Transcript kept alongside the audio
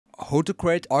how to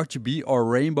create RGB or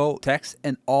rainbow text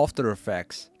in After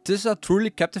Effects. This is a truly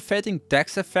captivating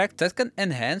text effect that can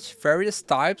enhance various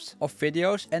types of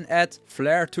videos and add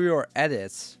flair to your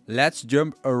edits. Let's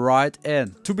jump right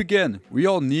in. To begin, we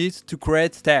all need to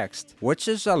create text, which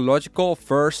is a logical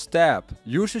first step.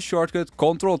 Use the shortcut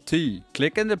Ctrl+T,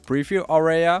 click in the preview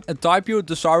area and type your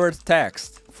desired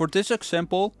text. For this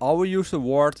example, I will use the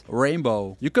word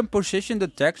rainbow. You can position the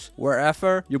text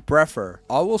wherever you prefer.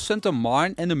 I will center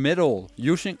mine in the middle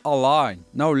using align.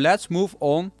 Now let's move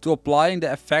on to applying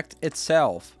the effect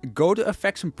itself. Go to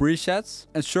Effects and Presets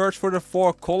and search for the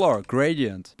 4-color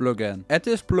gradient plugin. Add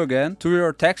this plugin to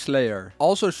your text layer.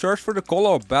 Also search for the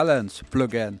color balance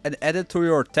plugin and add it to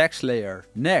your text layer.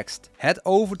 Next, head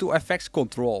over to Effects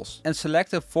Controls and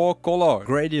select the 4-color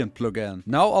gradient plugin.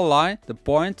 Now align the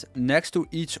point next to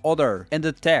each other in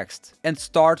the text and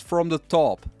start from the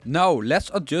top. Now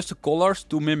let's adjust the colors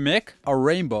to mimic a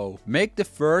rainbow. Make the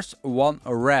first one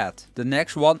red, the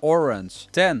next one orange,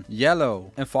 then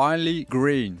yellow and finally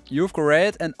green. You've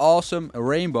created an awesome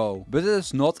rainbow, but it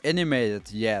is not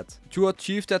animated yet. To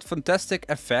achieve that fantastic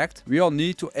effect, we all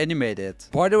need to animate it.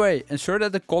 By the way, ensure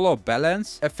that the color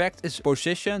balance effect is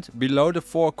positioned below the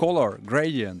 4-color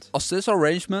gradient, as this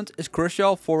arrangement is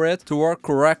crucial for it to work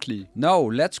correctly. Now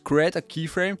let's create a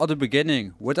keyframe at the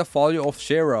beginning with a value of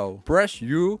 0. Press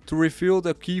U to reveal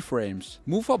the keyframes.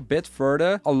 Move a bit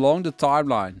further along the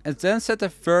timeline and then set the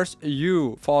first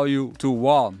U value to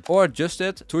 1 or adjust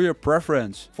it to your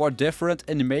preference for different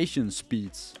animation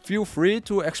speeds. Feel free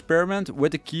to experiment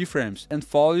with the keyframes and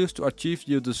values to achieve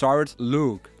your desired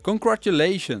look.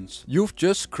 Congratulations! You've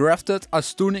just crafted a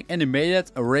stunning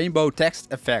animated rainbow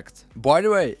text effect. By the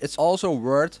way, it's also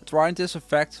worth trying this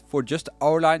effect for just the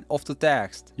outline of the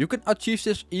text. You can achieve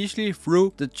this easily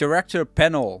through the character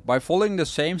panel by following the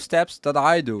same steps that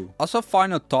I do. As a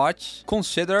final touch,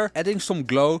 consider adding some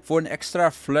glow for an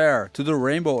extra flair to the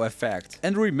rainbow effect.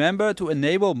 And remember to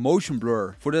enable motion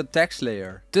blur for the text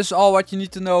layer. This is all what you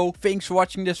need to know. Thanks for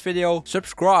watching this video.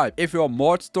 Subscribe if you want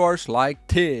more tutorials like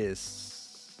this.